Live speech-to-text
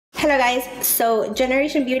Hello guys, so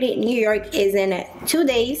Generation Beauty New York is in 2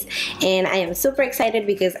 days and I am super excited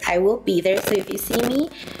because I will be there. So if you see me,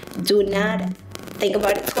 do not think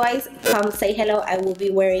about it twice. Come say hello. I will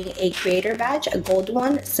be wearing a creator badge, a gold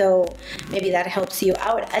one, so maybe that helps you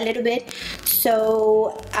out a little bit.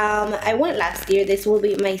 So I went last year. This will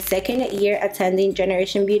be my second year attending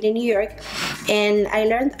Generation Beauty New York, and I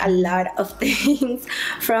learned a lot of things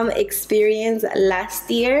from experience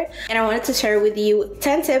last year, and I wanted to share with you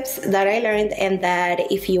 10 tips that I learned, and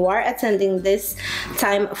that if you are attending this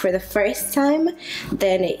time for the first time,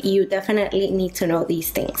 then you definitely need to know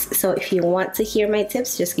these things. So if you want to hear my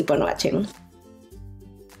tips, just keep on watching.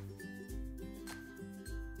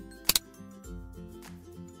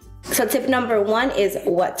 So tip number 1 is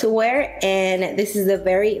what to wear, and this is the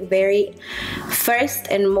very first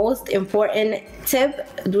and most important tip.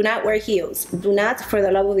 Do not wear heels. Do not, for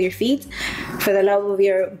the love of your feet, for the love of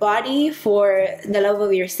your body, for the love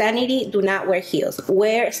of your sanity, do not wear heels.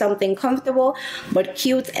 Wear something comfortable but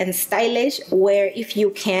cute and stylish. Wear, if you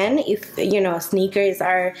can, if you know sneakers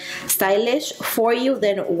are stylish for you,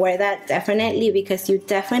 then wear that definitely, because you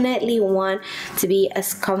definitely want to be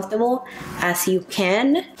as comfortable as you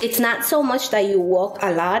can. It's not so much that you walk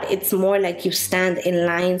a lot, it's more like you stand in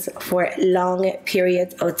lines for long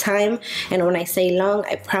periods of time. And when I say long,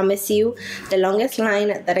 I promise you, the longest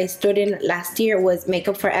line that I stood in last year was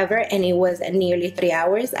Makeup Forever, and it was nearly 3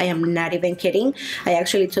 hours. I am not even kidding. I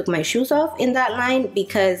actually took my shoes off in that line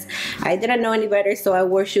because I didn't know any better, so I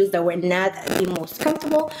wore shoes that were not the most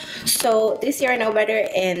comfortable. So this year I know better,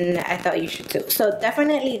 and I thought you should too. So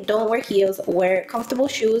definitely don't wear heels. Wear comfortable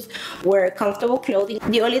shoes, wear comfortable clothing.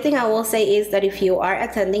 The only thing I will say is that if you are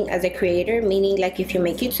attending as a creator, meaning like if you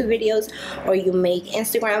make YouTube videos or you make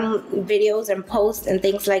Instagram videos and posts and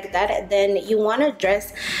things like that, then you want to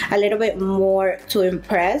dress a little bit more to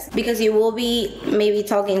impress, because you will be maybe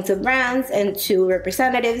talking to brands and to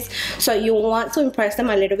representatives, so you want to impress them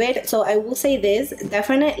a little bit. So I will say this,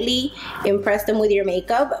 definitely impress them with your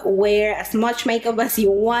makeup. Wear as much makeup as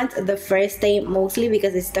you want the first day, mostly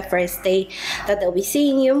because it's the first day that they'll be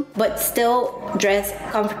seeing you, but still dress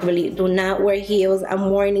comfortably. Do not wear heels. I'm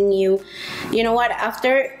warning you. You know what,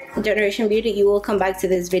 after Generation Beauty, you will come back to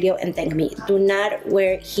this video and thank me. Do not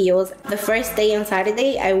wear heels. The first day on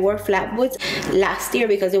Saturday, I wore flat boots last year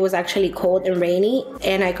because it was actually cold and rainy,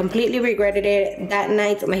 and I completely regretted it. That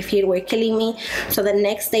night my feet were killing me, so the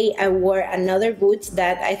next day I wore another boots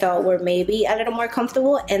that I thought were maybe a little more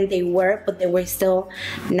comfortable, and they were, but they were still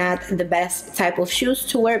not the best type of shoes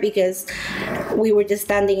to wear because we were just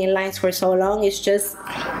standing in lines for so long. It's just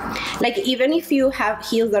like, even if you have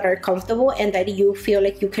heels that are comfortable and that you feel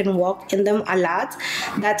like you can walk in them a lot,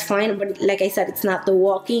 that's fine, but like I said, it's not the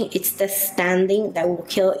walking, it's the standing that will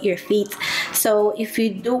kill your feet. So if you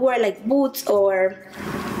do wear like boots or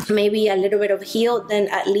maybe a little bit of heel, then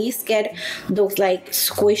at least get those like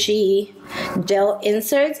squishy gel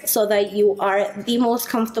inserts so that you are the most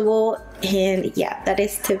comfortable. And yeah, that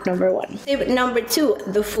is tip number 1. Tip number 2,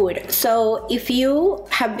 the food. So if you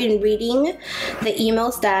have been reading the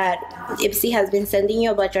emails that Ipsy has been sending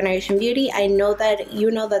you about Generation Beauty, I know that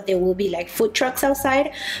you know that there will be like food trucks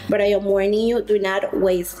outside, but I am warning you, do not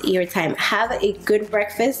waste your time. Have a good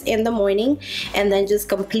breakfast in the morning and then just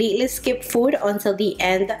completely skip food until the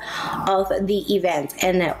end of the event.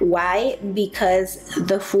 And why? Because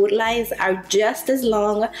the food lines are just as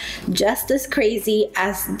long, just as crazy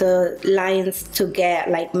as the lines to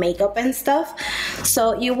get like makeup and stuff.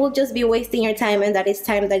 So you will just be wasting your time, and that is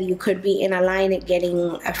time that you could be in a line getting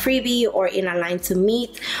a freebie or in a line to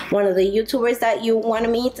meet one of the YouTubers that you want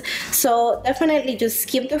to meet. So definitely just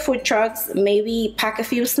skip the food trucks, maybe pack a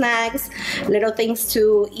few snacks, little things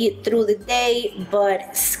to eat through the day,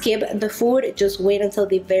 but skip the food. Just wait until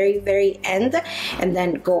the very end and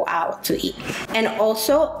then go out to eat. And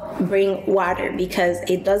also bring water, because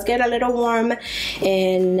it does get a little warm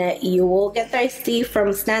and you will get thirsty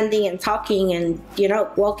from standing and talking and, you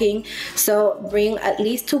know, walking. So bring at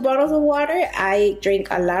least 2 bottles of water. I drink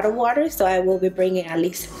a lot of water, so I will be bringing at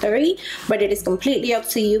least 3, but it is completely up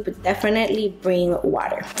to you, but definitely bring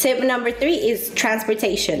water. Tip number 3 is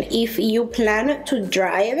transportation. If you plan to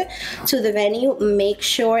drive to the venue, make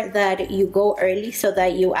sure that you go early so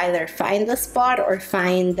that you either find the spot or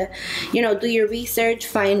find, you know, do your research,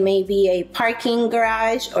 find maybe a parking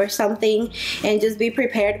garage or something, and just be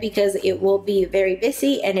prepared because it will be very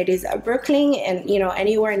busy, and it is Brooklyn, and you know,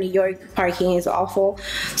 anywhere in New York parking is awful.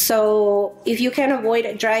 So if you can avoid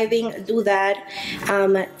driving, do that.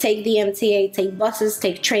 Take the MTA, take buses,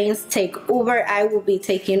 take trains, take Uber. I will be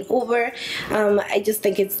taking Uber. I just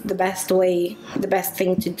think it's the best way, the best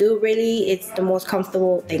thing to do, really. It's the most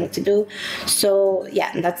comfortable thing to do. So yeah,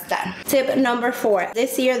 that's that. Tip number 4.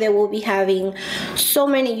 This year they will be having so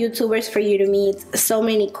many YouTubers for you to meet, so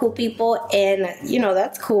many cool people, and you know,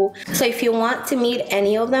 that's cool. So if you want to meet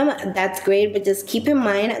any of them, that's great, but just keep in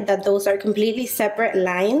mind that those are completely separate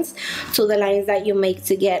lines to the lines that you make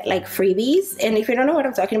to get like freebies. And if you don't know what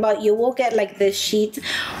I'm talking about, you will get like this sheet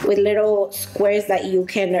with little squares that you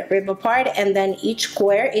can rip apart, and then each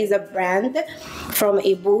square is a brand from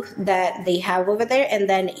a booth that they have over there, and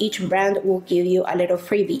then each brand will give you a little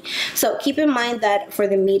freebie. So keep in mind that for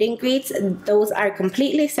the meet and greets, those are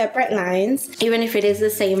completely separate lines, even if it is the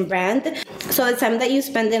same brand. So the time that you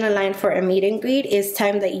spend in a line for a meet and greet is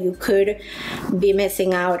time that you could be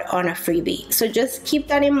missing out on a freebie. So just keep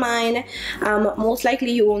that in mind. Most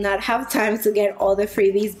likely you will not have time to get all the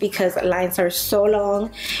freebies because lines are so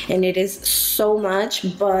long and it is so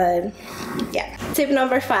much, but yeah. Tip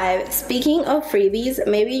number 5, speaking of freebies,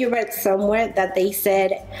 maybe you read somewhere that they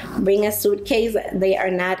said bring a suitcase. They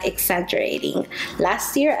are not exaggerating.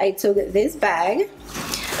 Last year I took this bag.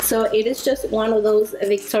 So it is just one of those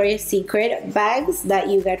Victoria's Secret bags that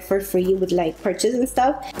you get for free with like purchase and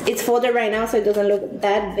stuff. It's folded right now, so it doesn't look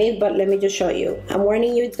that big, but let me just show you. I'm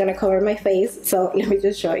warning you, it's gonna cover my face, so let me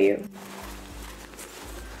just show you.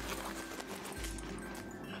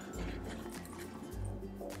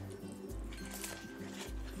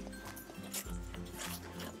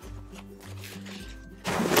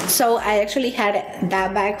 So I actually had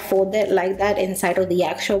that bag folded like that inside of the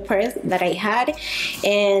actual purse that I had,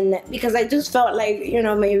 and because I just felt like, you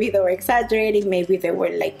know, maybe they were exaggerating, maybe they were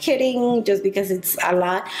like kidding just because it's a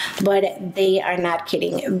lot, but they are not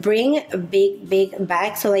kidding. Bring a big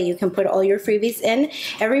bag so that you can put all your freebies in.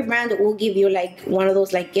 Every brand will give you like one of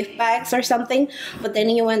those like gift bags or something, but then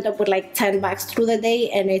you end up with like 10 bags through the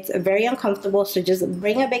day and it's very uncomfortable. So just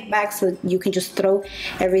bring a big bag so you can just throw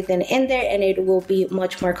everything in there and it will be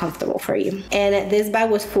much more comfortable for you. And this bag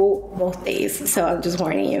was full both days, so I'm just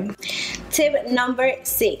warning you. Tip number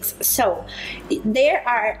 6. So there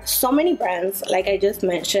are so many brands, like I just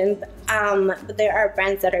mentioned, but there are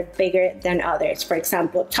brands that are bigger than others. For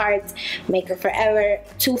example, Tarte, Maker Forever,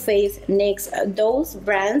 Too Faced, NYX. Those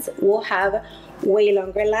brands will have way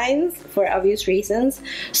longer lines for obvious reasons.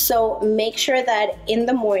 So make sure that in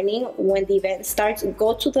the morning when the event starts,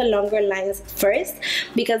 go to the longer lines first,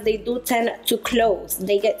 because they do tend to close.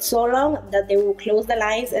 They get so long that they will close the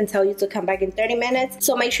lines and tell you to come back in 30 minutes.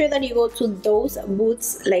 So make sure that you go to those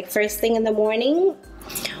booths like first thing in the morning,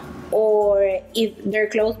 or if they're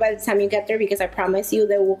closed by the time you get there, because I promise you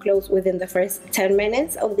they will close within the first 10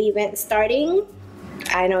 minutes of the event starting.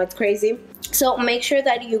 I know it's crazy. So make sure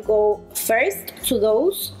that you go first to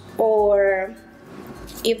those, or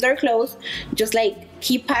if they're closed, just like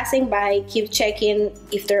keep passing by, keep checking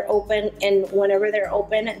if they're open, and whenever they're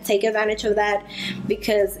open, take advantage of that,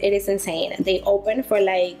 because it is insane. They open for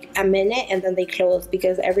like a minute and then they close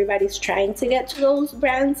because everybody's trying to get to those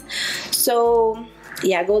brands. So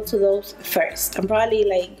yeah, go to those first. I'm probably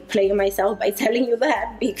like playing myself by telling you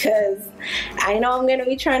that because I know I'm gonna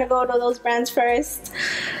be trying to go to those brands first,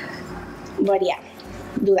 but yeah,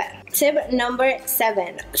 do that. Tip number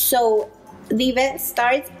 7. So the event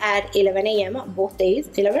starts at 11 a.m. both days,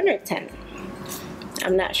 11 or 10,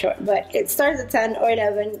 I'm not sure, but it starts at 10 or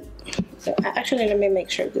 11. So actually, let me make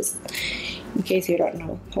sure this, in case you don't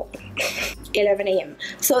know. Hold on. 11 a.m.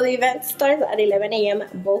 So the event starts at 11 a.m.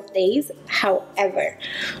 both days. However,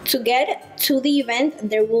 to get to the event,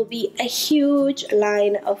 there will be a huge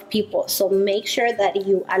line of people. So make sure that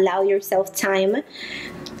you allow yourself time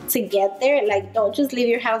to get there. Like, don't just leave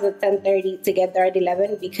your house at 10:30 to get there at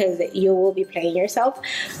 11, because you will be playing yourself.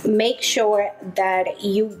 Make sure that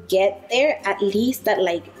you get there at least at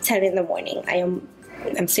like 10 in the morning.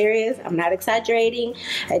 I'm serious, I'm not exaggerating.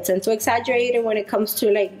 I tend to exaggerate it when it comes to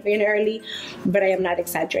like being early, but I am not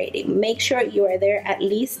exaggerating. Make sure you are there at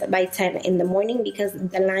least by 10 in the morning, because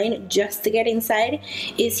the line just to get inside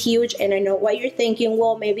is huge. And I know what you're thinking,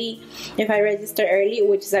 well, maybe if I register early,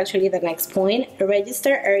 which is actually the next point,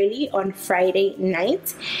 register early on Friday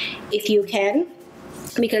night if you can.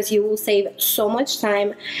 because you will save so much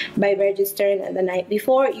time by registering the night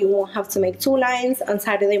before. You won't have to make 2 lines on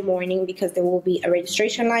Saturday morning because there will be a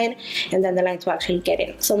registration line and then the line to actually get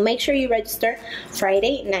in. So make sure you register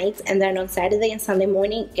Friday night, and then on Saturday and Sunday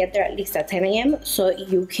morning get there at least at 10 a.m. so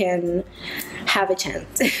you can have a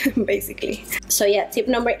chance basically. So yeah, tip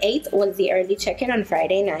number 8 was the early check-in on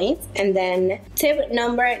Friday night. And then tip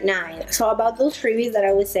number 9, so about those freebies that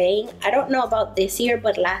I was saying, I don't know about this year,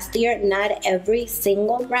 but last year not every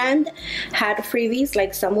single brand had freebies.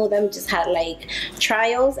 Like some of them just had like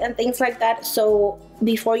trials and things like that. So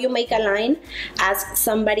before you make a line, ask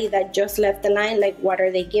somebody that just left the line, like, what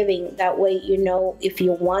are they giving? That way you know if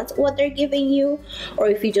you want what they're giving you, or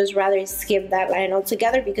if you just rather skip that line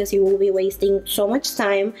altogether, because you will be wasting so much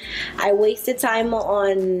time. I wasted time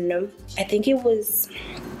on, I think it was,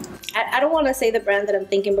 I don't want to say the brand that I'm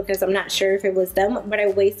thinking because I'm not sure if it was them, but I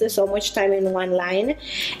wasted so much time in one line,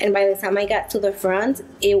 and by the time I got to the front,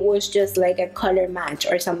 it was just like a color match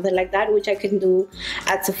or something like that, which I can do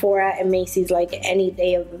at Sephora and Macy's like any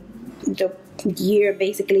day of the year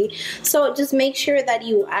basically. So just make sure that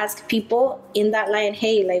you ask people in that line,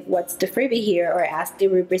 hey, like, what's the freebie here? Or ask the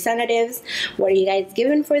representatives, what are you guys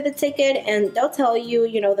giving for the ticket? And they'll tell you,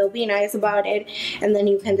 you know, they'll be nice about it, and then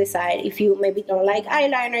you can decide. If you maybe don't like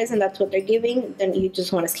eyeliners and that's what they're giving, then you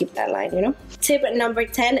just want to skip that line, you know. Tip number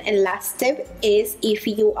 10 and last tip is, if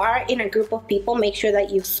you are in a group of people, make sure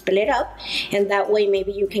that you split up, and that way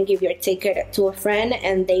maybe you can give your ticket to a friend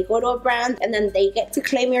and they go to a brand, and then they get to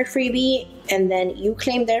claim your freebie, and then you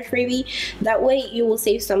claim their freebie. That way you will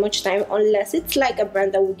save so much time, unless it's like a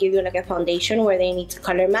brand that will give you like a foundation where they need to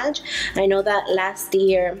color match. I know that last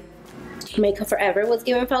year Makeup Forever was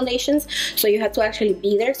giving foundations, so you had to actually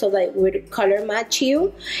be there so that it would color match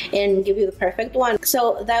you and give you the perfect one.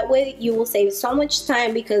 So that way you will save so much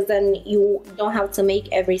time, because then you don't have to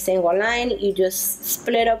make every single line. You just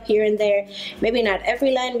split up here and there. Maybe not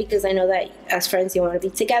every line, because I know that as friends you want to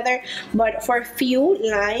be together, but for a few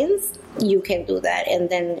lines you can do that, and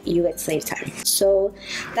then you get save time. So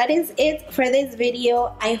that is it for this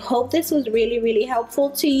video. I hope this was really helpful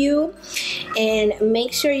to you, and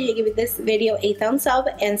make sure you give this video a thumbs up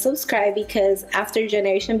and subscribe, because after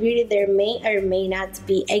Generation Beauty there may or may not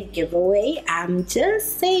be a giveaway. I'm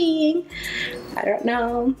just saying, I don't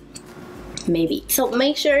know, maybe. So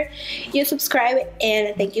make sure you subscribe,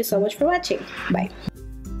 and thank you so much for watching. Bye.